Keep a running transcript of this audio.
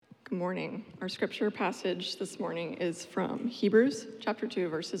Good morning. Our scripture passage this morning is from Hebrews chapter 2,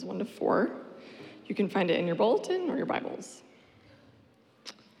 verses 1 to 4. You can find it in your bulletin or your Bibles.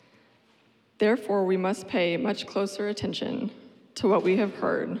 Therefore, we must pay much closer attention to what we have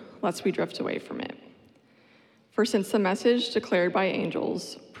heard, lest we drift away from it. For since the message declared by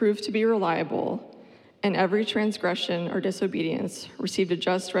angels proved to be reliable, and every transgression or disobedience received a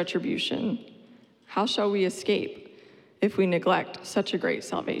just retribution, how shall we escape if we neglect such a great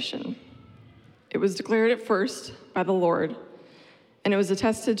salvation? It was declared at first by the Lord, and it was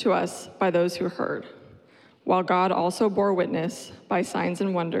attested to us by those who heard, while God also bore witness by signs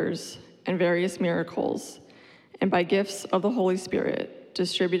and wonders and various miracles, and by gifts of the Holy Spirit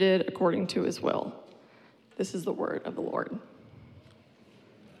distributed according to his will. This is the word of the Lord.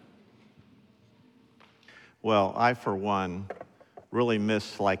 Well, I, for one, really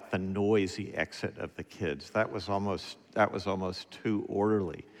miss the noisy exit of the kids. That was almost too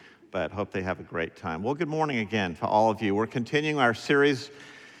orderly, but hope they have a great time. Well, good morning again to all of you. We're continuing our series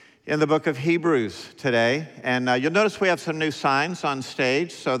in the book of Hebrews today, and you'll notice we have some new signs on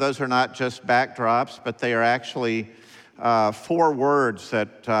stage. So those are not just backdrops, but they are actually 4 words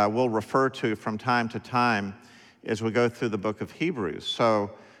that we'll refer to from time to time as we go through the book of Hebrews.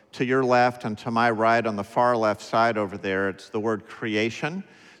 So to your left and to my right on the far left side over there, it's the word creation.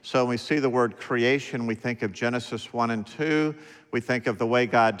 So when we see the word creation, we think of Genesis 1 and 2. We think of the way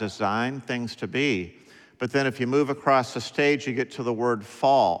God designed things to be. But then if you move across the stage, you get to the word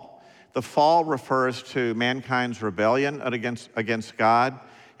fall. The fall refers to mankind's rebellion against God,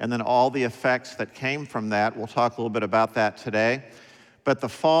 and then all the effects that came from that. We'll talk a little bit about that today. But the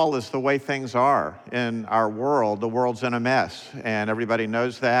fall is the way things are in our world. The world's in a mess, and everybody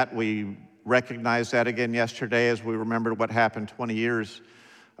knows that. We recognized that again yesterday as we remembered what happened 20 years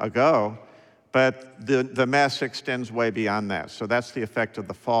ago. But the mess extends way beyond that. So that's the effect of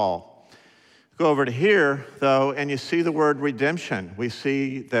the fall. Go over to here, though, and you see the word redemption. We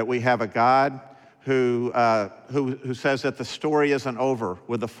see that we have a God who says that the story isn't over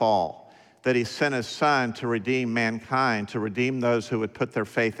with the fall, that he sent his son to redeem mankind, to redeem those who would put their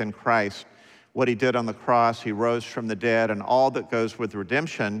faith in Christ. What he did on the cross, he rose from the dead, and all that goes with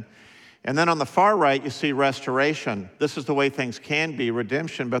redemption. And then on the far right, you see restoration. This is the way things can be,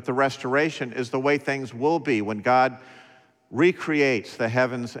 redemption, but the restoration is the way things will be when God recreates the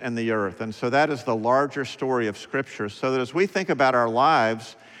heavens and the earth. And so that is the larger story of Scripture, so that as we think about our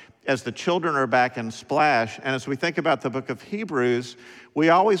lives, as the children are back in Splash, and as we think about the book of Hebrews, we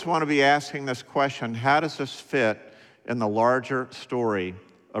always want to be asking this question: how does this fit in the larger story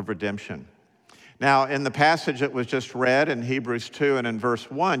of redemption? Now, in the passage that was just read in Hebrews 2 and in verse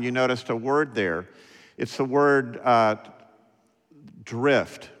 1, you noticed a word there. It's the word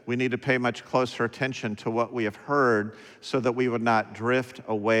drift. We need to pay much closer attention to what we have heard so that we would not drift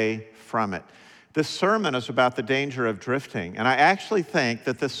away from it. This sermon is about the danger of drifting, and I actually think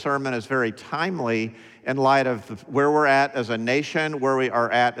that this sermon is very timely in light of where we're at as a nation, where we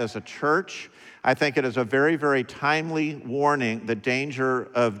are at as a church. I think it is a very, very timely warning, the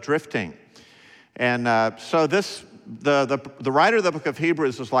danger of drifting. And so the writer of the book of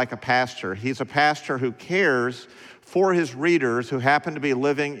Hebrews is like a pastor. He's a pastor who cares for his readers who happen to be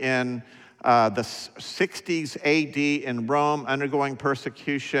living in the 60s AD in Rome, undergoing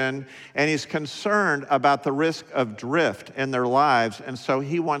persecution, and he's concerned about the risk of drift in their lives, and so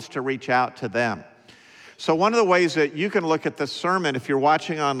he wants to reach out to them. So one of the ways that you can look at this sermon, if you're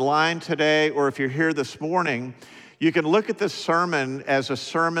watching online today or if you're here this morning, you can look at this sermon as a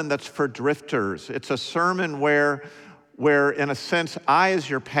sermon that's for drifters. It's a sermon where in a sense, I as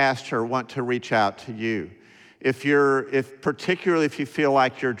your pastor want to reach out to you. Particularly if you feel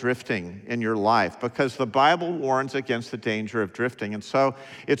like you're drifting in your life, because the Bible warns against the danger of drifting. And so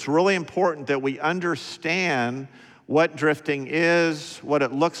it's really important that we understand what drifting is, what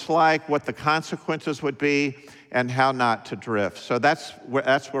it looks like, what the consequences would be, and how not to drift. So that's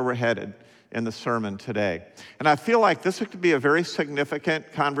where we're headed in the sermon today. And I feel like this could be a very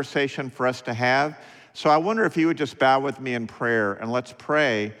significant conversation for us to have. So I wonder if you would just bow with me in prayer, and let's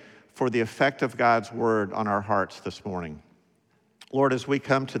pray for the effect of God's word on our hearts this morning. Lord, as we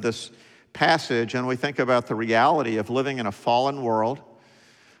come to this passage and we think about the reality of living in a fallen world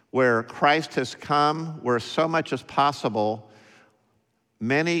where Christ has come, where so much is possible,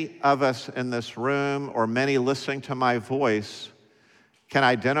 many of us in this room or many listening to my voice can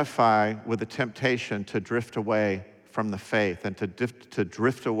identify with the temptation to drift away from the faith and to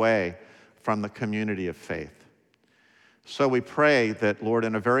drift away from the community of faith. So we pray that, Lord,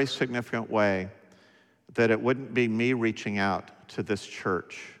 in a very significant way, that it wouldn't be me reaching out to this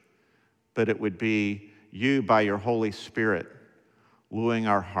church, but it would be you by your Holy Spirit wooing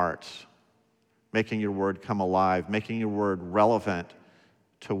our hearts, making your word come alive, making your word relevant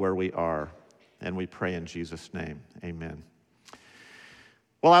to where we are. And we pray in Jesus' name, amen.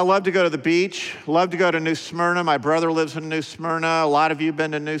 Well, I love to go to the beach, love to go to New Smyrna. My brother lives in New Smyrna. A lot of you have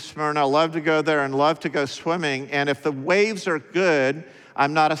been to New Smyrna. I love to go there and love to go swimming. And if the waves are good,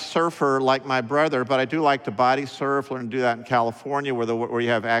 I'm not a surfer like my brother, but I do like to body surf. Learn to do that in California where you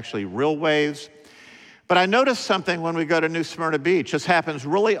have actually real waves. But I noticed something when we go to New Smyrna Beach. This happens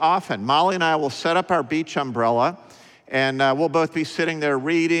really often. Molly and I will set up our beach umbrella, and we'll both be sitting there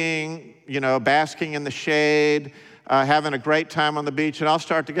reading, basking in the shade, having a great time on the beach. And I'll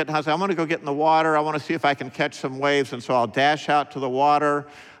start to I want to go get in the water. I want to see if I can catch some waves. And so I'll dash out to the water.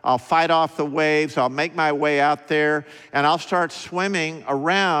 I'll fight off the waves. I'll make my way out there, and I'll start swimming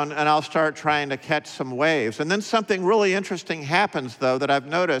around, and I'll start trying to catch some waves. And then something really interesting happens, though, that I've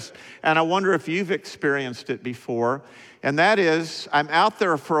noticed, and I wonder if you've experienced it before. And that is, I'm out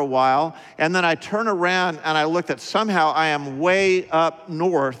there for a while, and then I turn around and I look that somehow I am way up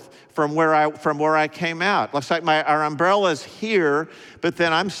north from where I came out. Looks like our umbrella's here, but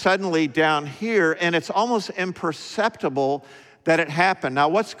then I'm suddenly down here, and it's almost imperceptible that it happened. Now,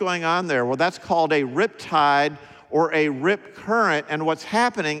 what's going on there? Well, that's called a rip tide or a rip current, and what's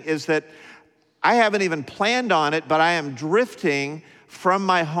happening is that I haven't even planned on it, but I am drifting from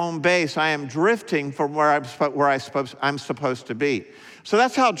my home base. I am drifting from where I'm supposed to be. So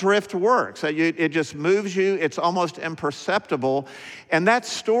that's how drift works. It just moves you. It's almost imperceptible. And that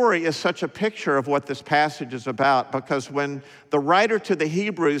story is such a picture of what this passage is about, because when the writer to the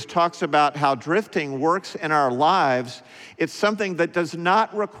Hebrews talks about how drifting works in our lives, it's something that does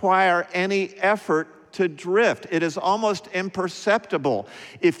not require any effort to drift. It is almost imperceptible.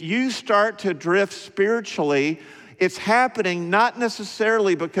 If you start to drift spiritually, it's happening not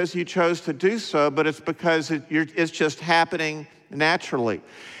necessarily because you chose to do so, but it's because it's just happening naturally.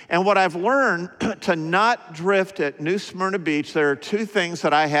 And what I've learned to not drift at New Smyrna Beach, there are two things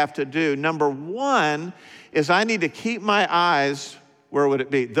that I have to do. Number one is I need to keep my eyes, where would it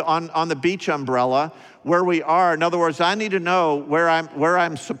be? On the beach umbrella, where we are. In other words, I need to know where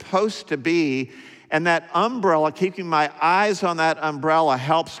I'm supposed to be. And that umbrella, keeping my eyes on that umbrella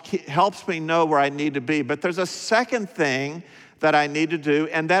helps me know where I need to be. But there's a second thing that I need to do,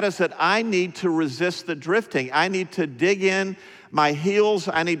 and that is that I need to resist the drifting. I need to dig in my heels.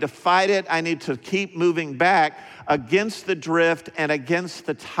 I need to fight it. I need to keep moving back against the drift and against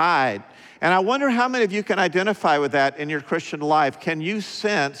the tide. And I wonder how many of you can identify with that in your Christian life. Can you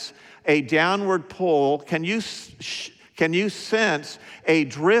sense a downward pull? Can you sense a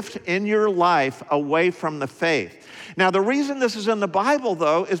drift in your life away from the faith? Now, the reason this is in the Bible,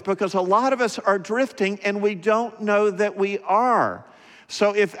 though, is because a lot of us are drifting and we don't know that we are.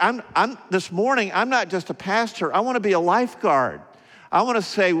 So if I'm this morning, I'm not just a pastor, I want to be a lifeguard. I want to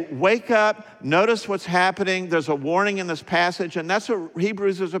say, wake up, notice what's happening. There's a warning in this passage, and that's what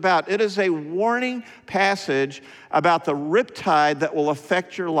Hebrews is about. It is a warning passage about the riptide that will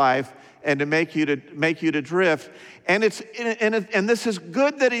affect your life and to make you to drift. And this is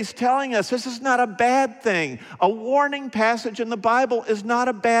good that he's telling us this is not a bad thing. A warning passage in the Bible is not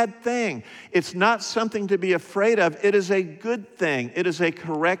a bad thing. It's not something to be afraid of. It is a good thing. It is a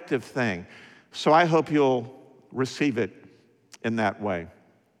corrective thing. So I hope you'll receive it in that way.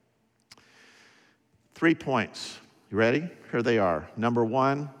 3 points. You ready? Here they are. Number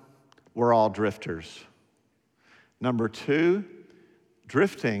one, we're all drifters. Number two,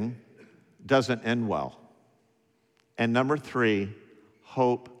 drifting doesn't end well. And number three,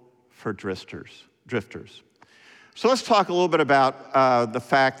 hope for drifters. So let's talk a little bit about the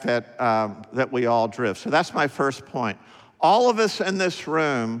fact that we all drift. So that's my first point. All of us in this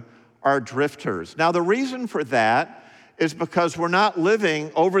room are drifters. Now, the reason for that is because we're not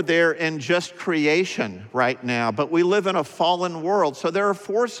living over there in just creation right now, but we live in a fallen world. So there are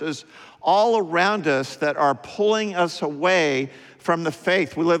forces all around us that are pulling us away from the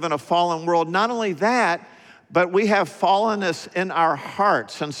faith. We live in a fallen world. Not only that, but we have fallenness in our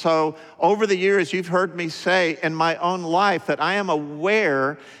hearts. And so over the years, you've heard me say in my own life that I am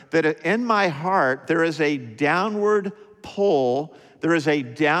aware that in my heart, there is a downward pull. There is a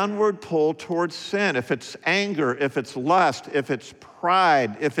downward pull towards sin. If it's anger, if it's lust, if it's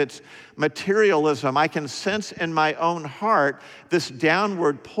pride, if it's materialism, I can sense in my own heart this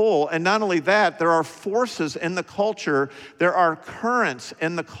downward pull. And not only that, there are forces in the culture, there are currents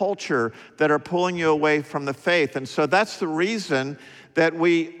in the culture that are pulling you away from the faith. And so that's the reason that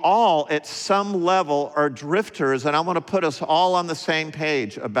we all, at some level, are drifters. And I want to put us all on the same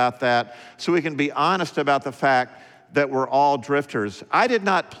page about that so we can be honest about the fact that we're all drifters. I did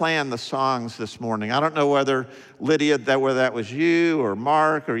not plan the songs this morning. I don't know whether, Lydia, whether that was you or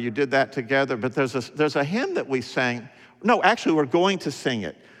Mark or you did that together, but there's a hymn that we sang. No, actually, we're going to sing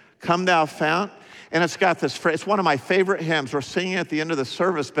it. Come Thou Fount. And it's got this phrase. It's one of my favorite hymns. We're singing at the end of the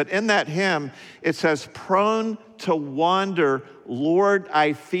service, but in that hymn, it says, prone to wander, Lord,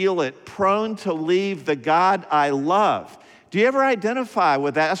 I feel it. Prone to leave the God I love. Do you ever identify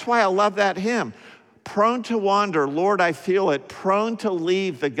with that? That's why I love that hymn. Prone to wander, Lord, I feel it. Prone to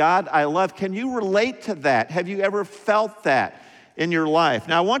leave the God I love. Can you relate to that? Have you ever felt that in your life?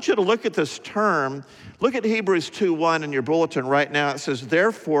 Now, I want you to look at this term. Look at Hebrews 2:1 in your bulletin right now. It says,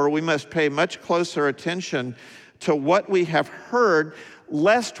 therefore, we must pay much closer attention to what we have heard,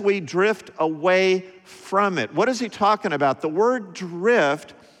 lest we drift away from it. What is he talking about? The word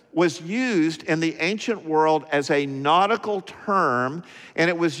drift was used in the ancient world as a nautical term, and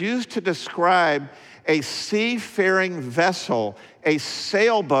it was used to describe a seafaring vessel, a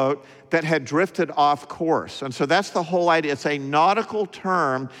sailboat that had drifted off course. And so that's the whole idea. It's a nautical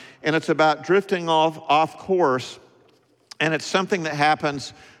term, and it's about drifting off course, and it's something that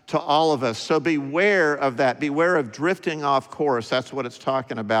happens to all of us. So beware of that. Beware of drifting off course. That's what it's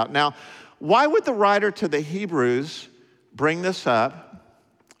talking about. Now, why would the writer to the Hebrews bring this up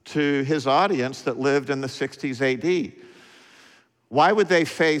to his audience that lived in the 60s AD? Why would they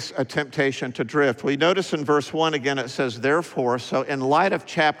face a temptation to drift? We notice in verse 1 again, it says, therefore. So in light of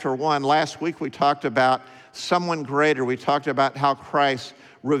chapter 1, last week we talked about someone greater. We talked about how Christ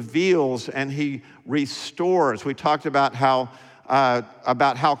reveals and he restores. We talked about how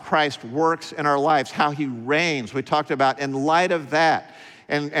Christ works in our lives, how he reigns. We talked about in light of that.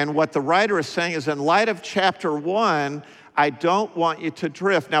 And what the writer is saying is in light of chapter 1, I don't want you to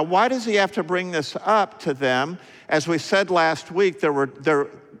drift. Now, why does he have to bring this up to them? As we said last week,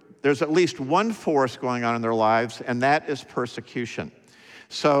 there's at least one force going on in their lives, and that is persecution.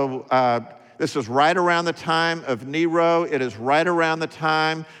 So this is right around the time of Nero. It is right around the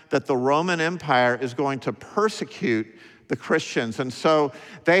time that the Roman Empire is going to persecute the Christians. And so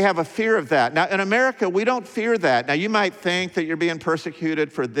they have a fear of that. Now, in America, we don't fear that. Now, you might think that you're being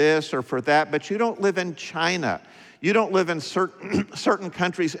persecuted for this or for that, but you don't live in China. You don't live in certain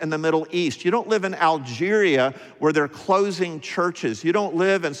countries in the Middle East. You don't live in Algeria where they're closing churches. You don't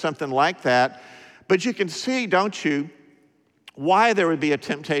live in something like that. But you can see, don't you, why there would be a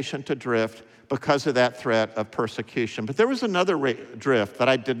temptation to drift because of that threat of persecution. But there was another drift that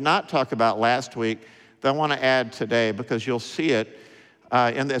I did not talk about last week that I want to add today because you'll see it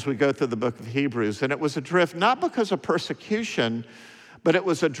as we go through the book of Hebrews. And it was a drift not because of persecution, but it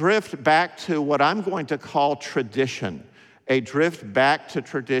was a drift back to what I'm going to call tradition, a drift back to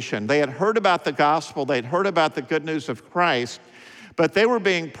tradition. They had heard about the gospel, they'd heard about the good news of Christ, but they were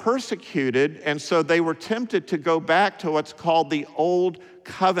being persecuted, and so they were tempted to go back to what's called the old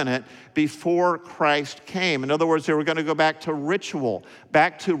covenant before Christ came. In other words, they were going to go back to ritual,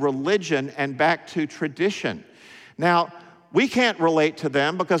 back to religion, and back to tradition. Now, we can't relate to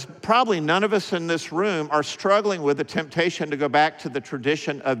them because probably none of us in this room are struggling with the temptation to go back to the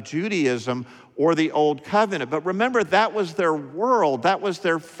tradition of Judaism or the Old Covenant. But remember, that was their world. That was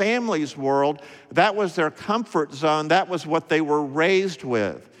their family's world. That was their comfort zone. That was what they were raised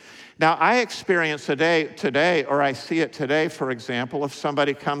with. Now, I experience today, or I see it today, for example, if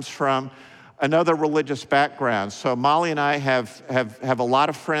somebody comes from another religious background. So Molly and I have a lot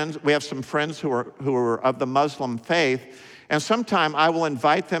of friends. We have some friends who are of the Muslim faith. And sometime I will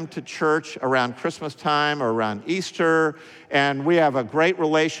invite them to church around Christmas time or around Easter, and we have a great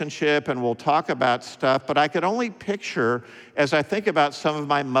relationship and we'll talk about stuff. But I could only picture, as I think about some of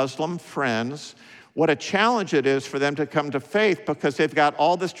my Muslim friends, what a challenge it is for them to come to faith because they've got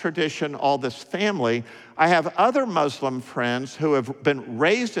all this tradition, all this family. I have other Muslim friends who have been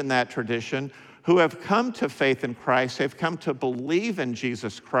raised in that tradition, who have come to faith in Christ. They've come to believe in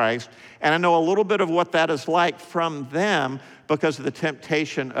Jesus Christ. And I know a little bit of what that is like from them because of the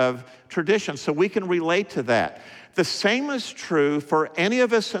temptation of tradition. So we can relate to that. The same is true for any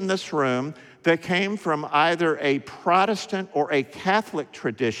of us in this room that came from either a Protestant or a Catholic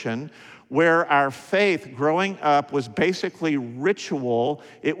tradition where our faith growing up was basically ritual,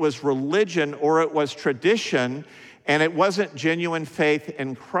 it was religion, or it was tradition, and it wasn't genuine faith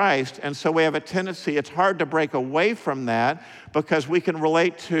in Christ. And so we have a tendency, it's hard to break away from that because we can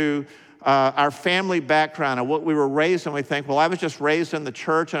relate to our family background and what we were raised in. We think, well, I was just raised in the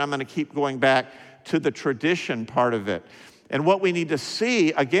church and I'm going to keep going back to the tradition part of it. And what we need to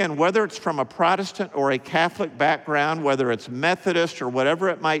see, again, whether it's from a Protestant or a Catholic background, whether it's Methodist or whatever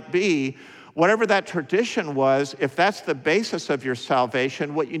it might be, Whatever that tradition was, if that's the basis of your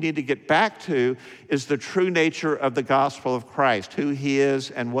salvation, what you need to get back to is the true nature of the gospel of Christ, who he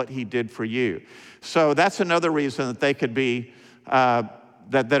is and what he did for you. So that's another reason that they could be,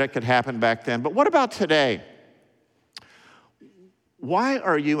 that it could happen back then. But what about today? Why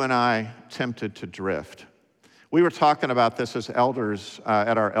are you and I tempted to drift? We were talking about this as elders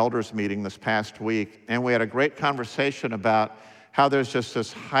at our elders meeting this past week, and we had a great conversation about how there's just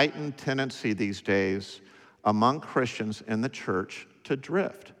this heightened tendency these days among Christians in the church to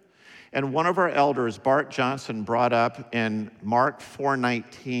drift. And one of our elders, Bart Johnson, brought up in Mark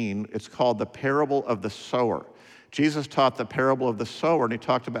 4:19, it's called the parable of the sower. Jesus taught the parable of the sower, and he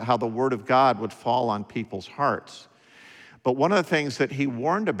talked about how the word of God would fall on people's hearts. But one of the things that he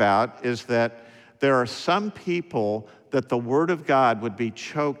warned about is that there are some people that the word of God would be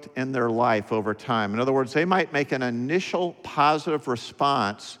choked in their life over time. In other words, they might make an initial positive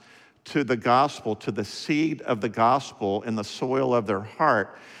response to the gospel, to the seed of the gospel in the soil of their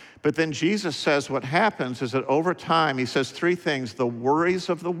heart. But then Jesus says what happens is that over time, he says three things: the worries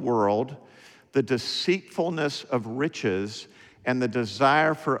of the world, the deceitfulness of riches, and the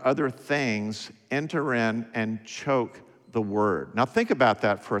desire for other things enter in and choke the word. Now think about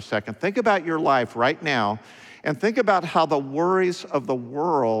that for a second. Think about your life right now, and think about how the worries of the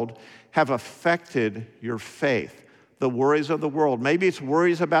world have affected your faith. The worries of the world. Maybe it's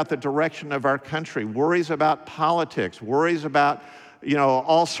worries about the direction of our country, worries about politics, worries about,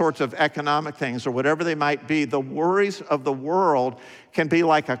 all sorts of economic things or whatever they might be. The worries of the world can be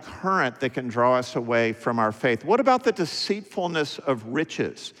like a current that can draw us away from our faith. What about the deceitfulness of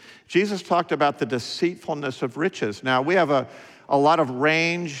riches? Jesus talked about the deceitfulness of riches. Now, we have a lot of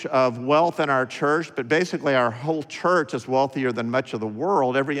range of wealth in our church, but basically our whole church is wealthier than much of the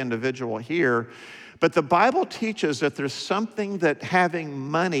world, every individual here. But the Bible teaches that there's something that having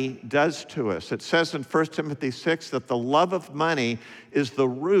money does to us. It says in 1 Timothy 6 that the love of money is the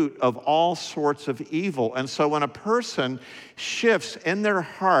root of all sorts of evil. And so when a person shifts in their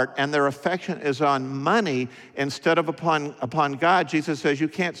heart and their affection is on money instead of upon God, Jesus says you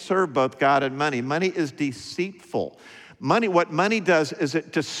can't serve both God and money. Money is deceitful. What money does is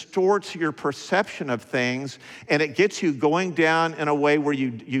it distorts your perception of things, and it gets you going down in a way where you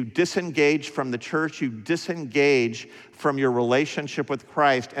disengage from the church, you disengage from your relationship with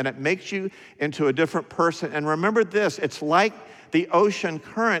Christ, and it makes you into a different person. And remember this, it's like the ocean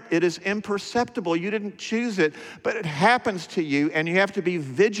current. It is imperceptible. You didn't choose it, but it happens to you, and you have to be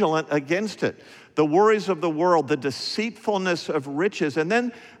vigilant against it. The worries of the world, the deceitfulness of riches, and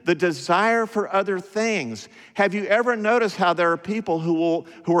then the desire for other things. Have you ever noticed how there are people who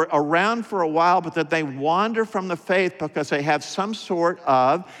are around for a while, but that they wander from the faith because they have some sort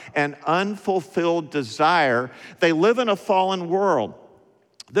of an unfulfilled desire? They live in a fallen world.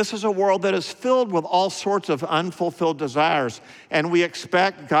 This is a world that is filled with all sorts of unfulfilled desires, and we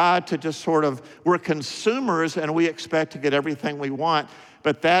expect God to just we're consumers, and we expect to get everything we want.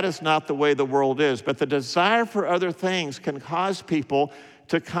 But that is not the way the world is. But the desire for other things can cause people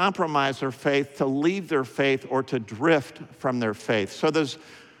to compromise their faith, to leave their faith, or to drift from their faith. So there's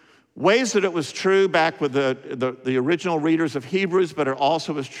ways that it was true back with the original readers of Hebrews, but it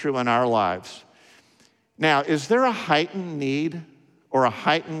also is true in our lives. Now, is there a heightened need or a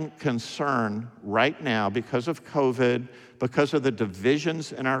heightened concern right now because of COVID, because of the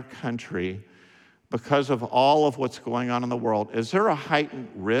divisions in our country, because of all of what's going on in the world? Is there a heightened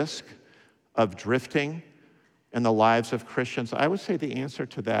risk of drifting in the lives of Christians? I would say the answer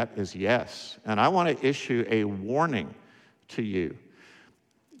to that is yes. And I want to issue a warning to you.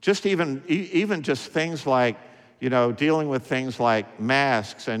 Just even just things like, dealing with things like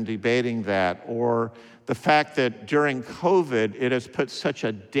masks and debating that, or the fact that during COVID, it has put such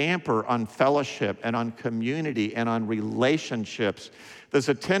a damper on fellowship and on community and on relationships. There's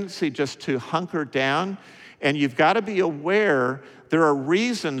a tendency just to hunker down, and you've got to be aware there are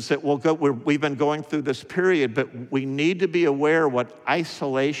reasons that we've been going through this period, but we need to be aware what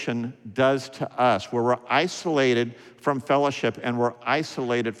isolation does to us, where we're isolated from fellowship and we're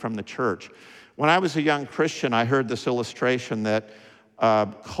isolated from the church. When I was a young Christian, I heard this illustration that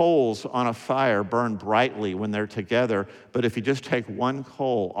coals on a fire burn brightly when they're together, but if you just take one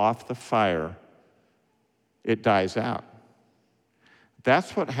coal off the fire, it dies out.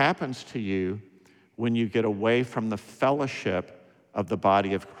 That's what happens to you when you get away from the fellowship of the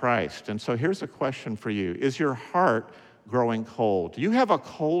body of Christ. And so here's a question for you. Is your heart growing cold? Do you have a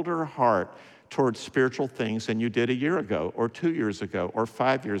colder heart towards spiritual things than you did a year ago, or 2 years ago, or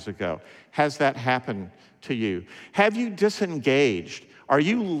 5 years ago? Has that happened to you? Have you disengaged? Are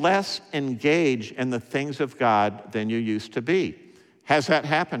you less engaged in the things of God than you used to be? Has that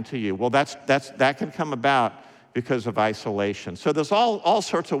happened to you? Well, that can come about because of isolation. So there's all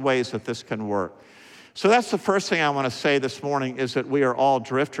sorts of ways that this can work. So that's the first thing I want to say this morning, is that we are all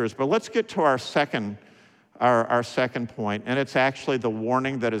drifters. But let's get to our second point, and it's actually the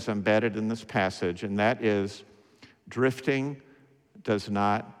warning that is embedded in this passage, and that is drifting does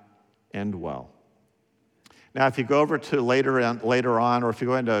not end well. Now, if you go over to later on, or if you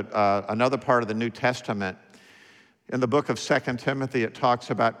go into another part of the New Testament, in the book of 2 Timothy, it talks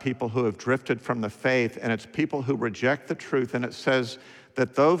about people who have drifted from the faith, and it's people who reject the truth, and it says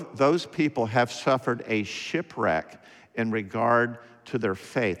that those people have suffered a shipwreck in regard to their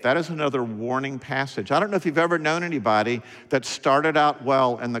faith. That is another warning passage. I don't know if you've ever known anybody that started out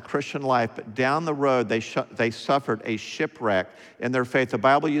well in the Christian life, but down the road they suffered a shipwreck in their faith. The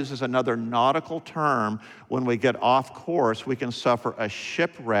Bible uses another nautical term. When we get off course, we can suffer a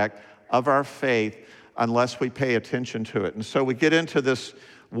shipwreck of our faith unless we pay attention to it. And so we get into this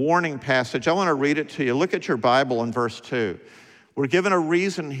warning passage. I want to read it to you. Look at your Bible in verse 2. We're given a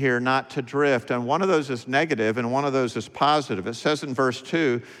reason here not to drift, and one of those is negative and one of those is positive. It says in verse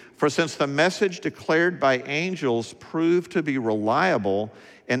 2, "For since the message declared by angels proved to be reliable,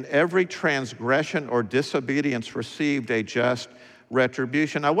 and every transgression or disobedience received a just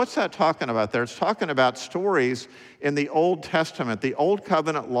retribution." Now, what's that talking about there? It's talking about stories in the Old Testament. The Old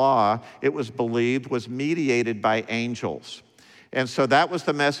Covenant law, it was believed, was mediated by angels. And so that was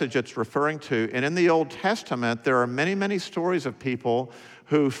the message it's referring to. And in the Old Testament, there are many, many stories of people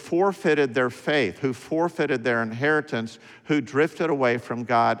who forfeited their faith, who forfeited their inheritance, who drifted away from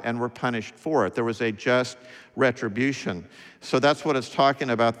God and were punished for it. There was a just retribution. So that's what it's talking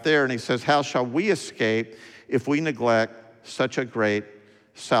about there. And he says, "How shall we escape if we neglect such a great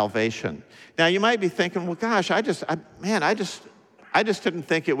salvation?" Now, you might be thinking, well, gosh, I just didn't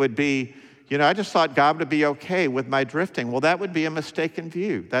think it would be, I just thought God would be okay with my drifting. Well, that would be a mistaken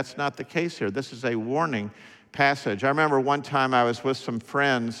view. That's not the case here. This is a warning passage. I remember one time I was with some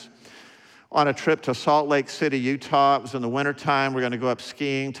friends on a trip to Salt Lake City, Utah. It was in the wintertime. We're going to go up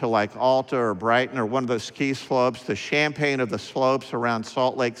skiing to like Alta or Brighton or one of those ski slopes, the Champaign of the slopes around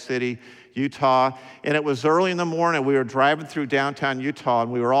Salt Lake City, Utah. And it was early in the morning. We were driving through downtown Utah,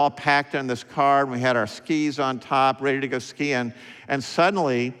 and we were all packed in this car, and we had our skis on top, ready to go skiing. And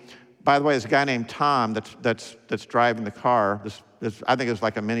suddenly, by the way, there's a guy named Tom that's driving the car. I think it was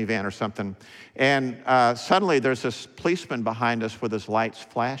like a minivan or something. And suddenly there's this policeman behind us with his lights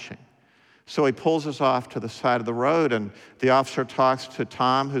flashing. So he pulls us off to the side of the road, and the officer talks to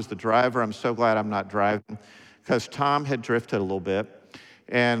Tom, who's the driver. I'm so glad I'm not driving, because Tom had drifted a little bit.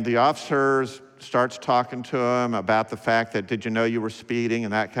 And the officer starts talking to him about the fact that, did you know you were speeding,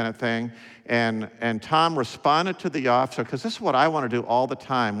 and that kind of thing. And Tom responded to the officer, because this is what I want to do all the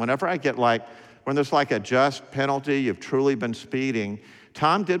time. Whenever I get when there's like a just penalty, you've truly been speeding,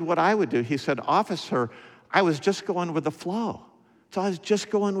 Tom did what I would do. He said, "Officer, I was just going with the flow. So I was just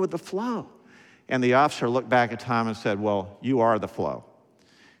going with the flow." And the officer looked back at Tom and said, "Well, you are the flow."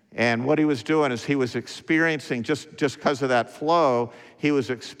 And what he was doing is he was experiencing, just because of that flow, he was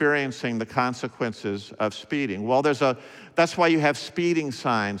experiencing the consequences of speeding. Well, that's why you have speeding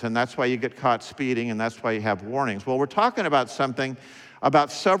signs, and that's why you get caught speeding, and that's why you have warnings. Well, we're talking about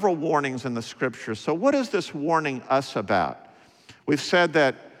several warnings in the Scriptures. So what is this warning us about? We've said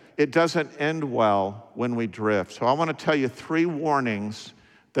that it doesn't end well when we drift. So I want to tell you 3 warnings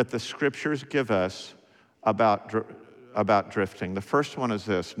that the Scriptures give us about drifting. The first one is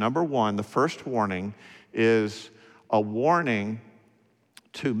this. Number 1, the first warning is a warning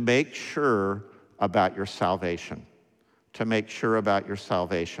to make sure about your salvation. To make sure about your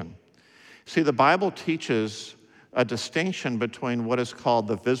salvation. See, the Bible teaches a distinction between what is called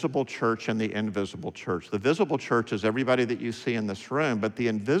the visible church and the invisible church. The visible church is everybody that you see in this room, but the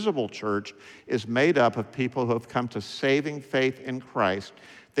invisible church is made up of people who have come to saving faith in Christ.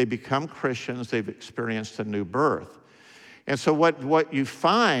 They become Christians. They've experienced a new birth. And so what you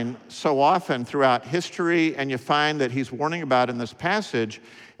find so often throughout history, and you find that he's warning about in this passage,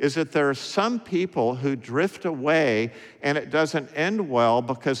 is that there are some people who drift away, and it doesn't end well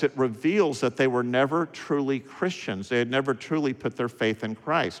because it reveals that they were never truly Christians. They had never truly put their faith in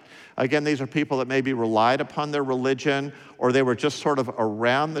Christ. Again, these are people that maybe relied upon their religion, or they were just sort of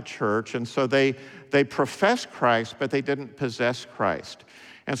around the church, and so they professed Christ, but they didn't possess Christ.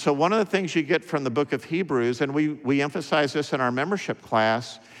 And so one of the things you get from the book of Hebrews, and we emphasize this in our membership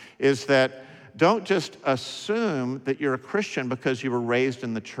class, is that don't just assume that you're a Christian because you were raised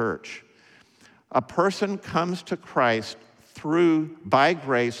in the church. A person comes to Christ by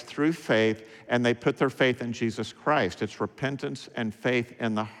grace, through faith, and they put their faith in Jesus Christ. It's repentance and faith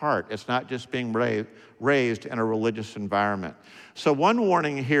in the heart. It's not just being raised in a religious environment. So one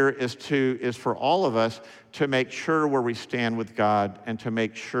warning here is for all of us to make sure where we stand with God and to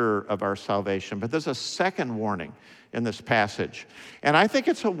make sure of our salvation. But there's a second warning in this passage. And I think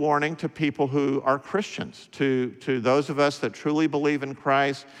it's a warning to people who are Christians, to those of us that truly believe in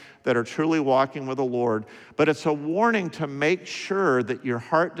Christ, that are truly walking with the Lord. But it's a warning to make sure that your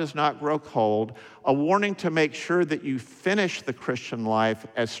heart does not grow cold, a warning to make sure that you finish the Christian life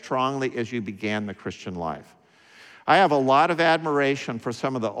as strongly as you began the Christian life. I have a lot of admiration for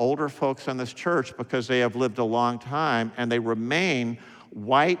some of the older folks in this church because they have lived a long time and they remain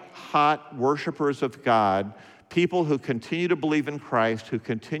white-hot worshipers of God, people who continue to believe in Christ, who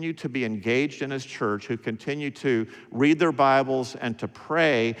continue to be engaged in his church, who continue to read their Bibles and to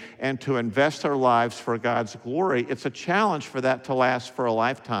pray and to invest their lives for God's glory. It's a challenge for that to last for a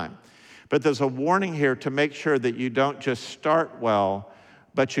lifetime. But there's a warning here to make sure that you don't just start well,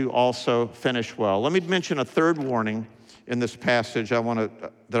 but you also finish well. Let me mention a third warning in this passage that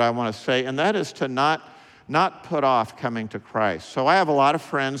I want to say, and that is to not put off coming to Christ. So I have a lot of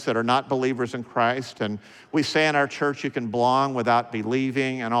friends that are not believers in Christ, and we say in our church you can belong without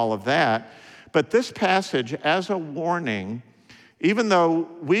believing and all of that. But this passage, as a warning, even though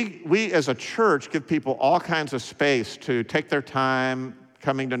we as a church give people all kinds of space to take their time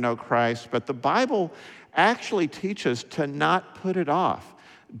coming to know Christ, but the Bible actually teaches to not put it off.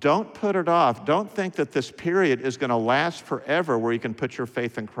 Don't put it off. Don't think that this period is going to last forever where you can put your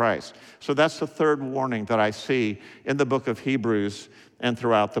faith in Christ. So that's the third warning that I see in the book of Hebrews and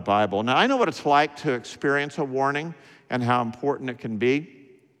throughout the Bible. Now, I know what it's like to experience a warning and how important it can be.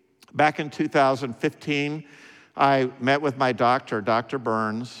 Back in 2015, I met with my doctor, Dr.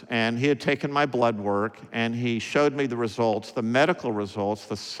 Burns, and he had taken my blood work, and he showed me the results, the medical results,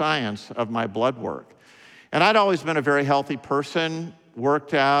 the science of my blood work. And I'd always been a very healthy person,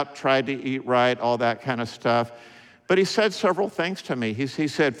 worked out, tried to eat right, all that kind of stuff. But he said several things to me. He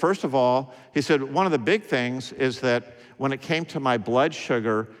said, first of all, he said, one of the big things is that when it came to my blood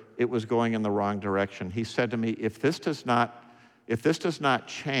sugar, it was going in the wrong direction. He said to me, if this does not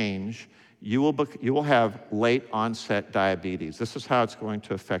change, you will have late onset diabetes. This is how it's going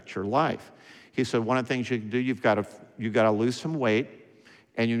to affect your life. He said, one of the things you can do, you've got to lose some weight,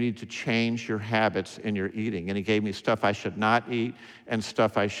 and you need to change your habits in your eating. And he gave me stuff I should not eat and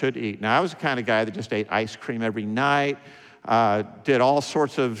stuff I should eat. Now, I was the kind of guy that just ate ice cream every night, did all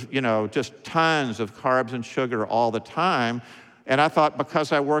sorts of, just tons of carbs and sugar all the time. And I thought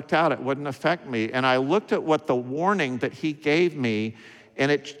because I worked out, it wouldn't affect me. And I looked at what the warning that he gave me,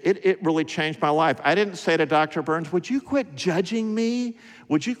 and it really changed my life. I didn't say to Dr. Burns, would you quit judging me?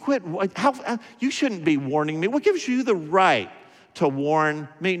 Would you quit? You shouldn't be warning me. What gives you the right to warn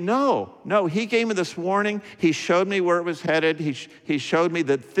me? No, he gave me this warning. He showed me where it was headed. He showed me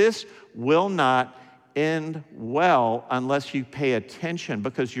that this will not end well unless you pay attention,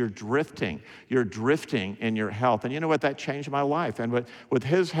 because you're drifting in your health. And you know what? That changed my life. And with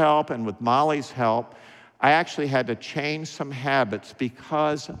his help and with Molly's help, I actually had to change some habits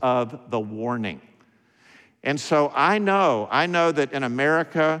because of the warning. And so I know that in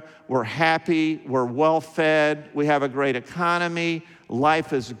America, we're happy, we're well-fed, we have a great economy,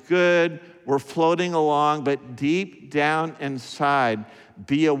 life is good, we're floating along, but deep down inside,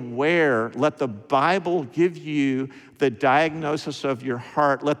 be aware. Let the Bible give you the diagnosis of your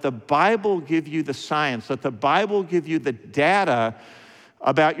heart. Let the Bible give you the science. Let the Bible give you the data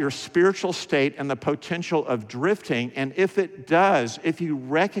about your spiritual state and the potential of drifting. And if it does, if you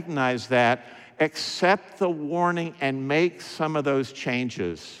recognize that, accept the warning and make some of those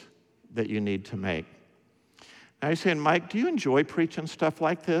changes that you need to make. Now you're saying, Mike, do you enjoy preaching stuff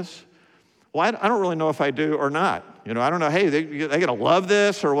like this? Well, I don't really know if I do or not. I don't know, hey, they're going to love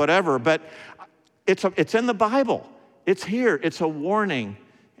this or whatever, but it's in the Bible. It's here. It's a warning,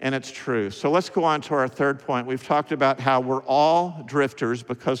 and it's true. So let's go on to our third point. We've talked about how we're all drifters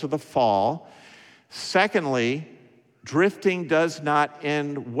because of the fall. Secondly, drifting does not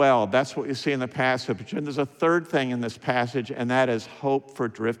end well. That's what you see in the passage. And there's a third thing in this passage, and that is hope for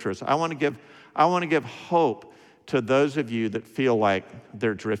drifters. I want to give hope to those of you that feel like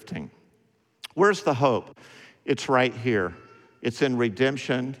they're drifting. Where's the hope? It's right here. It's in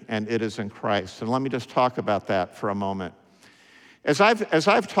redemption, and it is in Christ. And let me just talk about that for a moment. As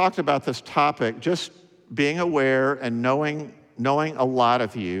I've talked about this topic, just being aware and knowing a lot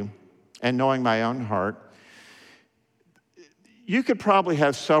of you and knowing my own heart, you could probably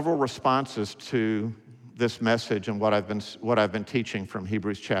have several responses to this message and what I've been teaching from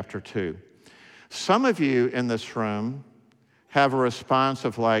Hebrews chapter 2. Some of you in this room have a response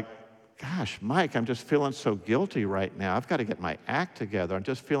of like, gosh, Mike, I'm just feeling so guilty right now. I've got to get my act together. I'm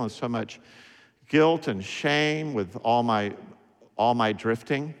just feeling so much guilt and shame, with all my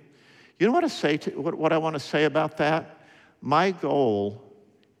drifting. You know what I want to say about that? My goal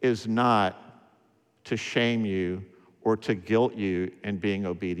is not to shame you or to guilt you in being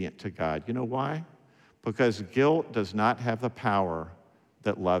obedient to God. You know why? Because guilt does not have the power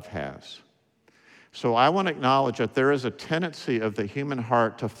that love has. So I want to acknowledge that there is a tendency of the human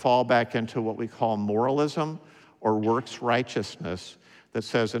heart to fall back into what we call moralism or works righteousness that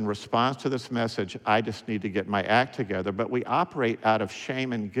says, in response to this message, I just need to get my act together. But we operate out of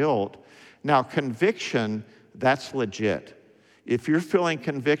shame and guilt. Now, conviction, that's legit. If you're feeling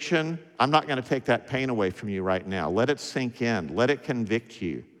conviction, I'm not going to take that pain away from you right now. Let it sink in. Let it convict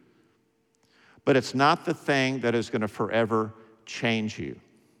you. But it's not the thing that is going to forever change you.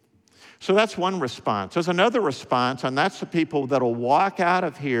 So that's one response. There's another response, and that's the people that'll walk out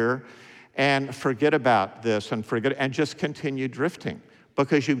of here and forget about this and just continue drifting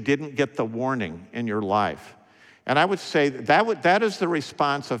because you didn't get the warning in your life. And I would say that is the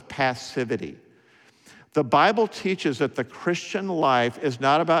response of passivity. The Bible teaches that the Christian life is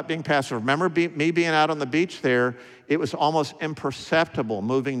not about being passive. Remember me being out on the beach there, it was almost imperceptible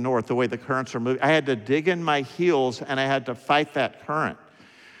moving north, the way the currents are moving. I had to dig in my heels and I had to fight that current.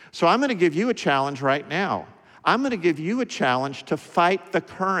 So I'm going to give you a challenge right now. I'm going to give you a challenge to fight the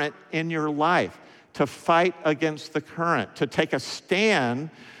current in your life, to fight against the current, to take a stand,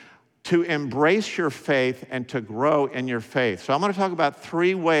 to embrace your faith and to grow in your faith. So I'm going to talk about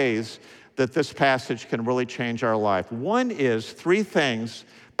 3 ways that this passage can really change our life. One is 3 things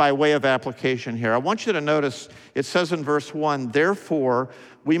by way of application here. I want you to notice it says in verse 1, therefore,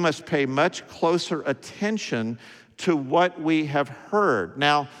 we must pay much closer attention to what we have heard.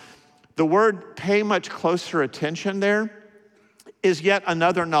 Now, the word pay much closer attention there is yet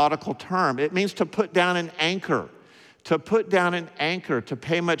another nautical term. It means to put down an anchor. To put down an anchor, to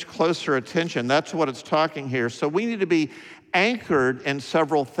pay much closer attention. That's what it's talking here. So we need to be anchored in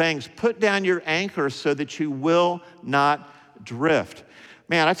several things. Put down your anchor so that you will not drift.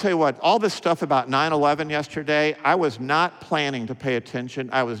 Man, I tell you what, all this stuff about 9/11 yesterday, I was not planning to pay attention.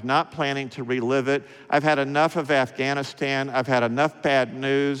 I was not planning to relive it. I've had enough of Afghanistan. I've had enough bad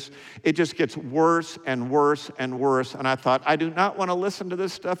news. It just gets worse and worse and worse. And I thought, I do not want to listen to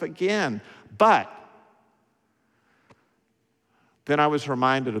this stuff again. But then I was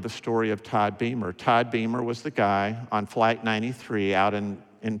reminded of the story of Todd Beamer. Todd Beamer was the guy on Flight 93 out in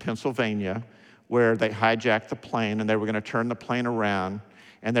Pennsylvania where they hijacked the plane and they were going to turn the plane around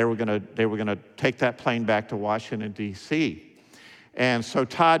and they were going to take that plane back to Washington, D.C. And so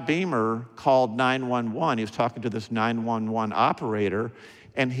Todd Beamer called 911. He was talking to this 911 operator,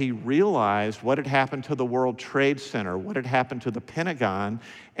 and he realized what had happened to the World Trade Center, what had happened to the Pentagon,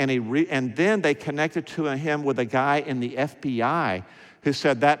 and then they connected to him with a guy in the FBI who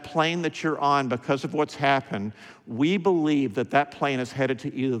said, that plane that you're on, because of what's happened, we believe that that plane is headed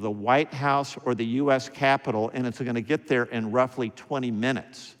to either the White House or the U.S. Capitol, and it's going to get there in roughly 20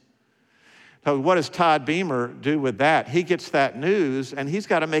 minutes. So what does Todd Beamer do with that? He gets that news, and he's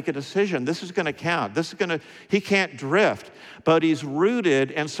got to make a decision. This is going to count. He can't drift, but he's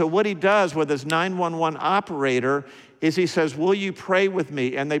rooted. And so what he does with his 911 operator is he says, will you pray with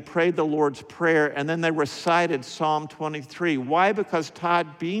me? And they prayed the Lord's Prayer, and then they recited Psalm 23. Why? Because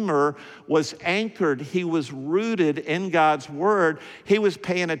Todd Beamer was anchored. He was rooted in God's Word. He was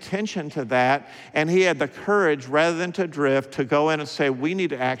paying attention to that, and he had the courage, rather than to drift, to go in and say, we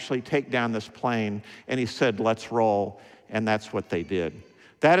need to actually take down this plane. And he said, let's roll, and that's what they did.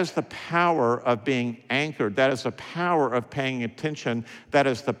 That is the power of being anchored. That is the power of paying attention. That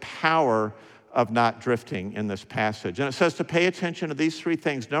is the power of not drifting in this passage. And it says to pay attention to these 3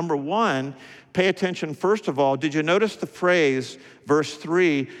 things. Number 1, pay attention, first of all, did you notice the phrase, verse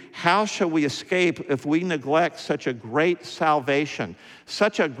 3, how shall we escape if we neglect such a great salvation?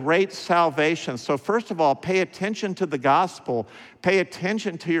 Such a great salvation. So first of all, pay attention to the gospel. Pay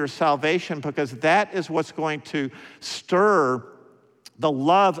attention to your salvation, because that is what's going to stir the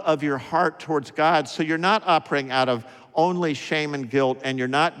love of your heart towards God. So you're not operating out of only shame and guilt, and you're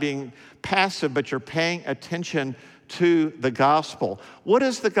not being passive, but you're paying attention to the gospel. What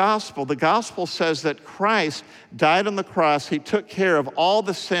is the gospel? The gospel says that Christ died on the cross. He took care of all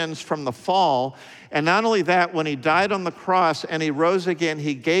the sins from the fall, And not only that, when he died on the cross and he rose again,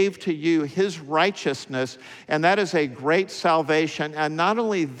 he gave to you his righteousness, and that is a great salvation. And not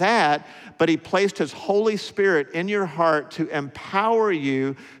only that, but he placed his Holy Spirit in your heart to empower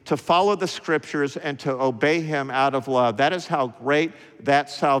you to follow the scriptures and to obey him out of love. That is how great that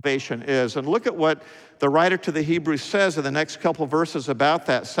salvation is. And look at what the writer to the Hebrews says in the next couple verses about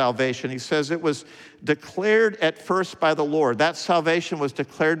that salvation. He says it was declared at first by the Lord. That salvation was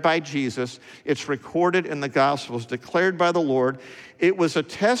declared by Jesus. It's recorded in the Gospels, declared by the Lord. It was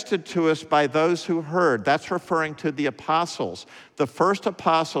attested to us by those who heard. That's referring to the apostles, the first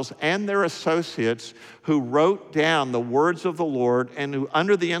apostles and their associates who wrote down the words of the Lord and who,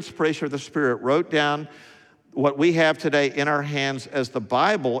 under the inspiration of the Spirit, wrote down what we have today in our hands as the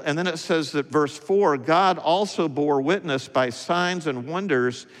Bible. And then it says that verse 4, God also bore witness by signs and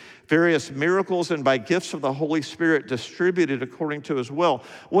wonders, various miracles, and by gifts of the Holy Spirit distributed according to his will.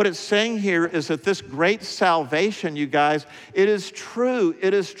 What it's saying here is that this great salvation, you guys, it is true.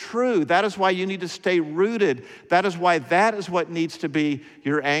 It is true. That is why you need to stay rooted. That is why that is what needs to be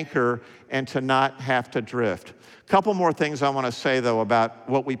your anchor and to not have to drift. Couple more things I want to say, though, about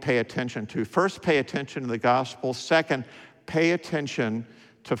what we pay attention to. First, pay attention to the gospel. Second, pay attention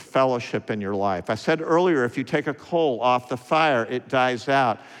to fellowship in your life. I said earlier, if you take a coal off the fire, it dies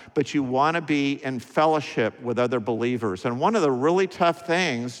out. But you want to be in fellowship with other believers. And one of the really tough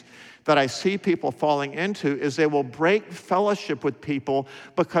things that I see people falling into is they will break fellowship with people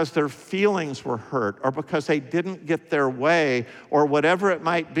because their feelings were hurt or because they didn't get their way or whatever it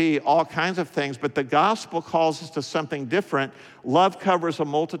might be, all kinds of things. But the gospel calls us to something different. Love covers a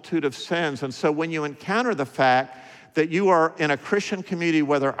multitude of sins. And so when you encounter the fact that you are in a Christian community,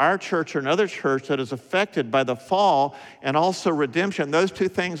 whether our church or another church, that is affected by the fall and also redemption, those two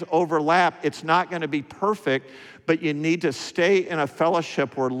things overlap. It's not going to be perfect, but you need to stay in a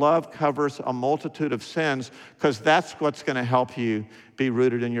fellowship where love covers a multitude of sins, because that's what's going to help you be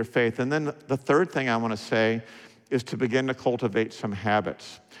rooted in your faith. And then the third thing I want to say is to begin to cultivate some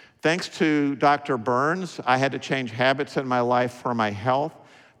habits. Thanks to Dr. Burns, I had to change habits in my life for my health.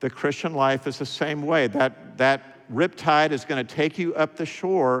 The Christian life is the same way. That riptide is going to take you up the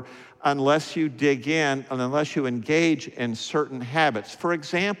shore unless you dig in and unless you engage in certain habits. For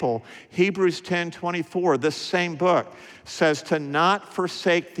example, Hebrews 10:24, this same book, says to not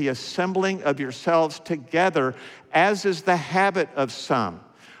forsake the assembling of yourselves together, as is the habit of some,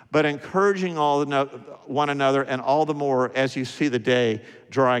 but encouraging one another, and all the more as you see the day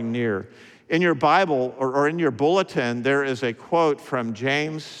drawing near. In your Bible or in your bulletin, there is a quote from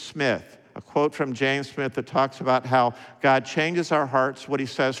James Smith. A quote from James Smith that talks about how God changes our hearts, what he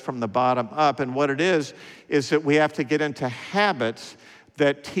says, from the bottom up. And what it is that we have to get into habits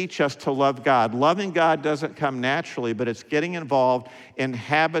that teach us to love God. Loving God doesn't come naturally, but it's getting involved in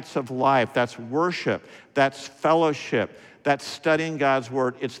habits of life. That's worship, that's fellowship, that's studying God's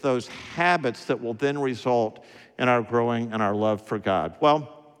word. It's those habits that will then result in our growing and our love for God.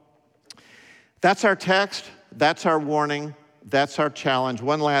 Well, that's our text, that's our warning. That's our challenge.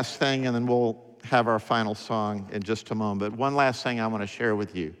 One last thing, and then we'll have our final song in just a moment. But one last thing I want to share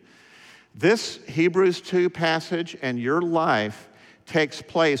with you. This Hebrews 2 passage and your life takes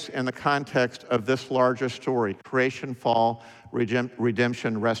place in the context of this larger story: creation, fall,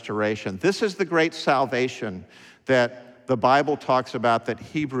 redemption, restoration. This is the great salvation that the Bible talks about, that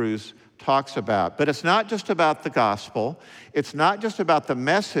Hebrews talks about. But it's not just about the gospel. It's not just about the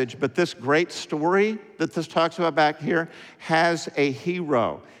message, but this great story that this talks about back here has a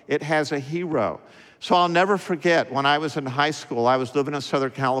hero. It has a hero. So I'll never forget when I was in high school, I was living in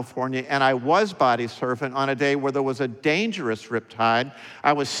Southern California, and I was body surfing on a day where there was a dangerous riptide.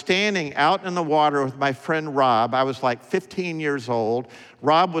 I was standing out in the water with my friend Rob. I was like 15 years old.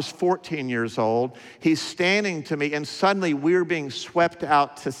 Rob was 14 years old. He's standing to me, and suddenly we're being swept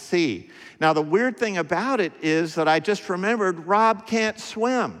out to sea. Now, the weird thing about it is that I just remembered Rob can't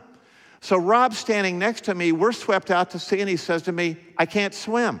swim. So Rob's standing next to me, we're swept out to sea, and he says to me, I can't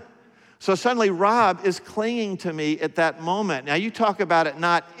swim. So suddenly Rob is clinging to me at that moment. Now you talk about it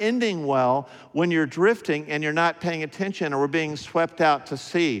not ending well when you're drifting and you're not paying attention or we're being swept out to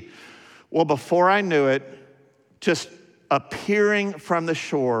sea. Well, before I knew it, just appearing from the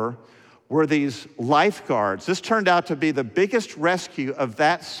shore were these lifeguards. This turned out to be the biggest rescue of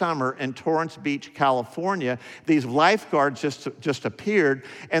that summer in Torrance Beach, California. These lifeguards just appeared,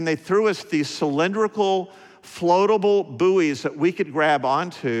 and they threw us these cylindrical floatable buoys that we could grab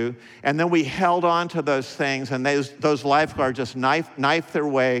onto, and then we held on to those things, and those lifeguards just knifed their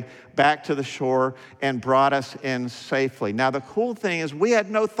way back to the shore and brought us in safely. Now, the cool thing is we had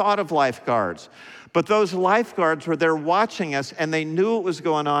no thought of lifeguards, but those lifeguards were there watching us, and they knew what was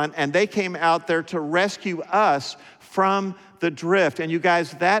going on, and they came out there to rescue us from the drift. And you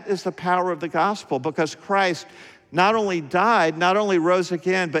guys, that is the power of the gospel, because Christ not only died, not only rose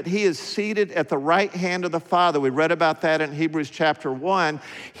again, but he is seated at the right hand of the Father. We read about that in Hebrews chapter 1.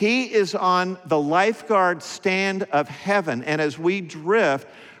 He is on the lifeguard stand of heaven. And as we drift,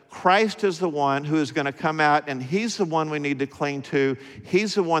 Christ is the one who is going to come out, and he's the one we need to cling to.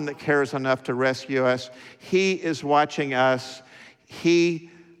 He's the one that cares enough to rescue us. He is watching us.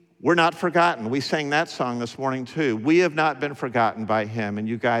 We're not forgotten. We sang that song this morning too. We have not been forgotten by him. And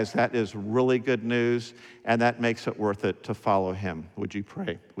you guys, that is really good news, and that makes it worth it to follow him. Would you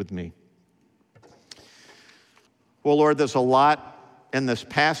pray with me? Well, Lord, there's a lot in this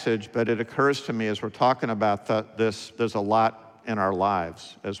passage, but it occurs to me as we're talking about this, there's a lot in our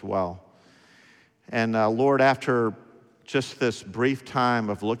lives as well. And Lord, after just this brief time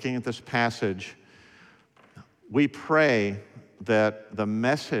of looking at this passage, we pray that the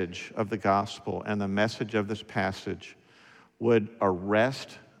message of the gospel and the message of this passage would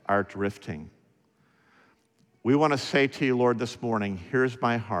arrest our drifting. We want to say to you, Lord, this morning, here's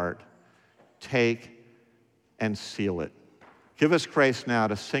my heart. Take and seal it. Give us grace now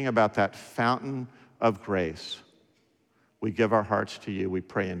to sing about that fountain of grace. We give our hearts to you. We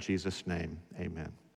pray in Jesus' name. Amen.